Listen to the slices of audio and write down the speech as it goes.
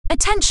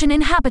Attention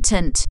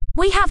inhabitant.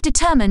 We have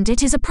determined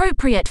it is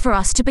appropriate for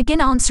us to begin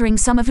answering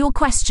some of your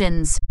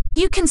questions.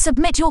 You can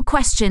submit your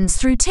questions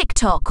through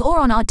TikTok or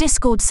on our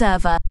Discord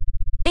server.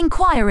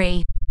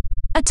 Inquiry.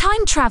 A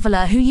time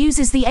traveler who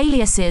uses the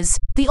aliases,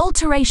 the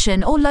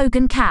alteration or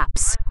Logan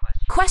caps.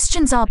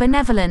 Questions are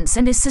benevolence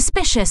and is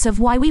suspicious of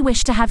why we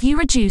wish to have you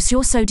reduce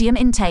your sodium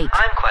intake.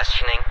 I'm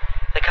questioning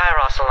the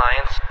Kairos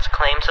Alliance's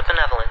claims of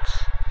benevolence.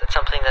 That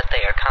something that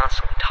they are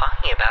constantly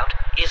talking about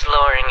is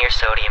lowering your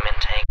sodium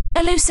intake.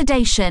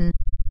 Elucidation.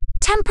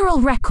 Temporal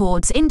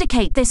records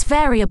indicate this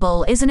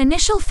variable is an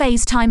initial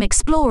phase time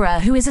explorer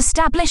who is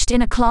established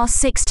in a Class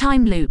 6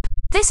 time loop.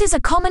 This is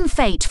a common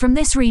fate from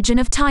this region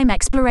of time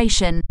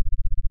exploration.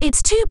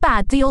 It's too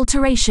bad the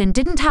alteration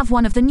didn't have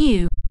one of the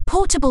new,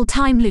 portable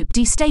time loop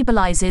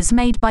destabilizers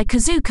made by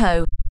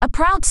Kazuko, a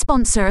proud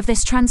sponsor of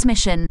this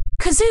transmission.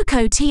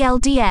 Kazuko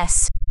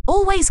TLDS,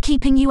 always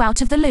keeping you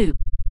out of the loop.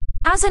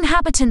 As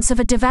inhabitants of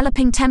a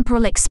developing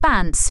temporal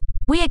expanse,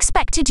 we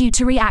expected you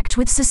to react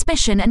with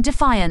suspicion and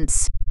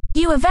defiance.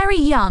 You are very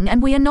young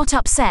and we are not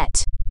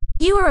upset.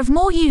 You are of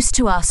more use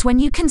to us when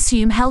you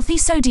consume healthy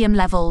sodium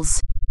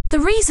levels. The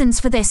reasons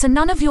for this are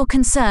none of your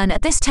concern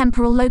at this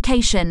temporal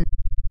location.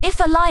 If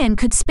a lion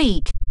could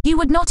speak, you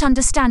would not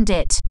understand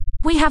it.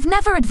 We have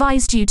never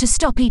advised you to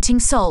stop eating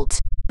salt,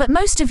 but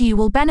most of you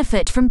will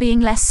benefit from being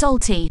less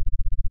salty.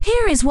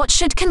 Here is what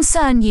should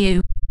concern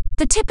you.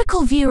 The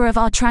typical viewer of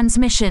our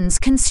transmissions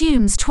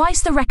consumes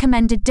twice the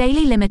recommended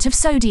daily limit of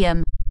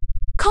sodium.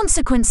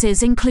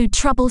 Consequences include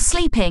trouble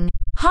sleeping,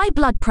 high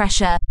blood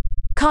pressure,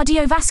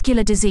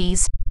 cardiovascular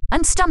disease,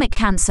 and stomach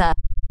cancer.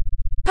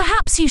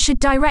 Perhaps you should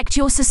direct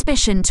your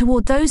suspicion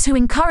toward those who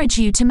encourage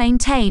you to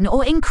maintain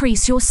or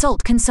increase your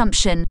salt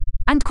consumption,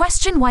 and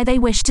question why they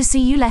wish to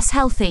see you less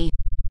healthy.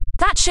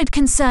 That should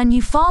concern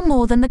you far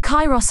more than the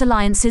Kairos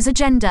Alliance's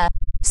agenda.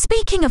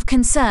 Speaking of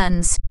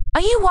concerns,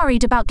 are you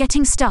worried about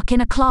getting stuck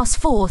in a Class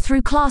 4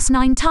 through Class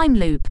 9 time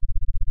loop?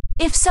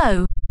 If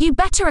so, you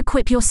better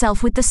equip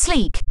yourself with the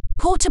sleek,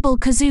 portable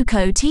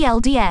Kazuko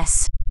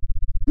TLDS.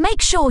 Make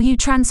sure you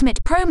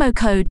transmit promo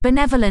code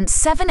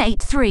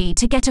Benevolence783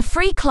 to get a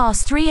free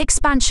Class 3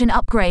 expansion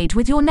upgrade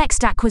with your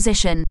next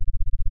acquisition.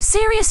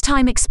 Serious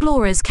time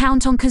explorers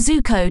count on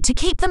Kazuko to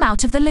keep them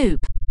out of the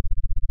loop.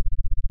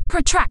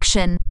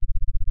 Protraction.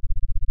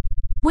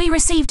 We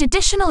received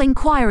additional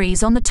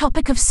inquiries on the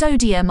topic of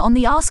sodium on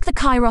the Ask the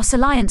Kairos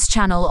Alliance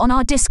channel on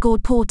our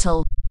Discord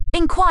portal.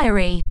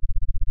 Inquiry.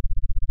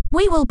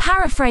 We will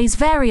paraphrase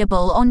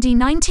variable on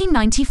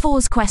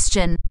D1994's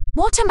question.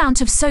 What amount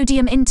of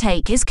sodium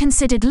intake is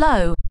considered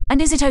low, and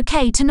is it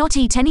okay to not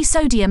eat any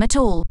sodium at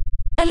all?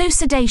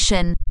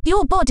 Elucidation.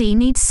 Your body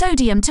needs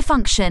sodium to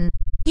function.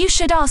 You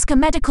should ask a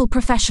medical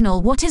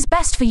professional what is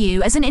best for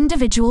you as an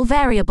individual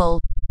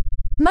variable.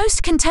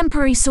 Most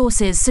contemporary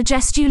sources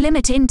suggest you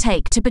limit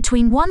intake to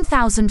between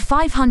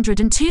 1,500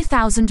 and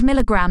 2,000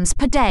 milligrams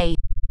per day.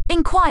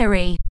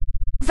 Inquiry.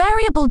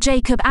 Variable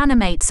Jacob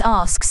Animates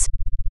asks,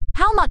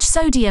 how much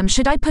sodium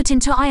should I put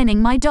into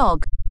ironing my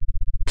dog?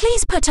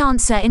 Please put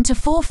answer into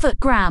 4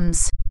 foot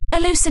grams.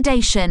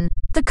 Elucidation.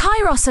 The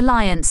Kairos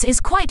Alliance is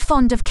quite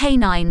fond of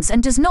canines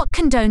and does not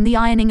condone the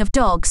ironing of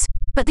dogs,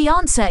 but the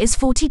answer is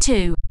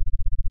 42.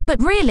 But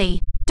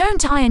really,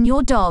 don't iron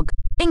your dog.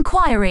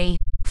 Inquiry.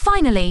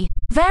 Finally,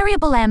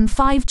 variable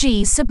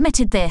M5G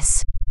submitted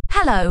this.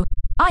 Hello.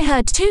 I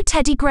heard 2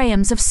 Teddy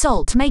Grahams of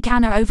salt make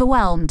Anna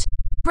overwhelmed.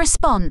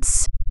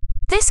 Response.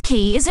 This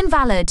key is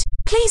invalid.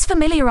 Please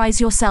familiarize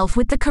yourself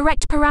with the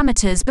correct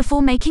parameters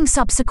before making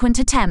subsequent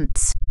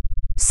attempts.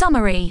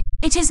 Summary.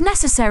 It is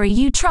necessary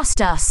you trust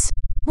us.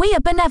 We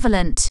are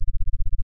benevolent.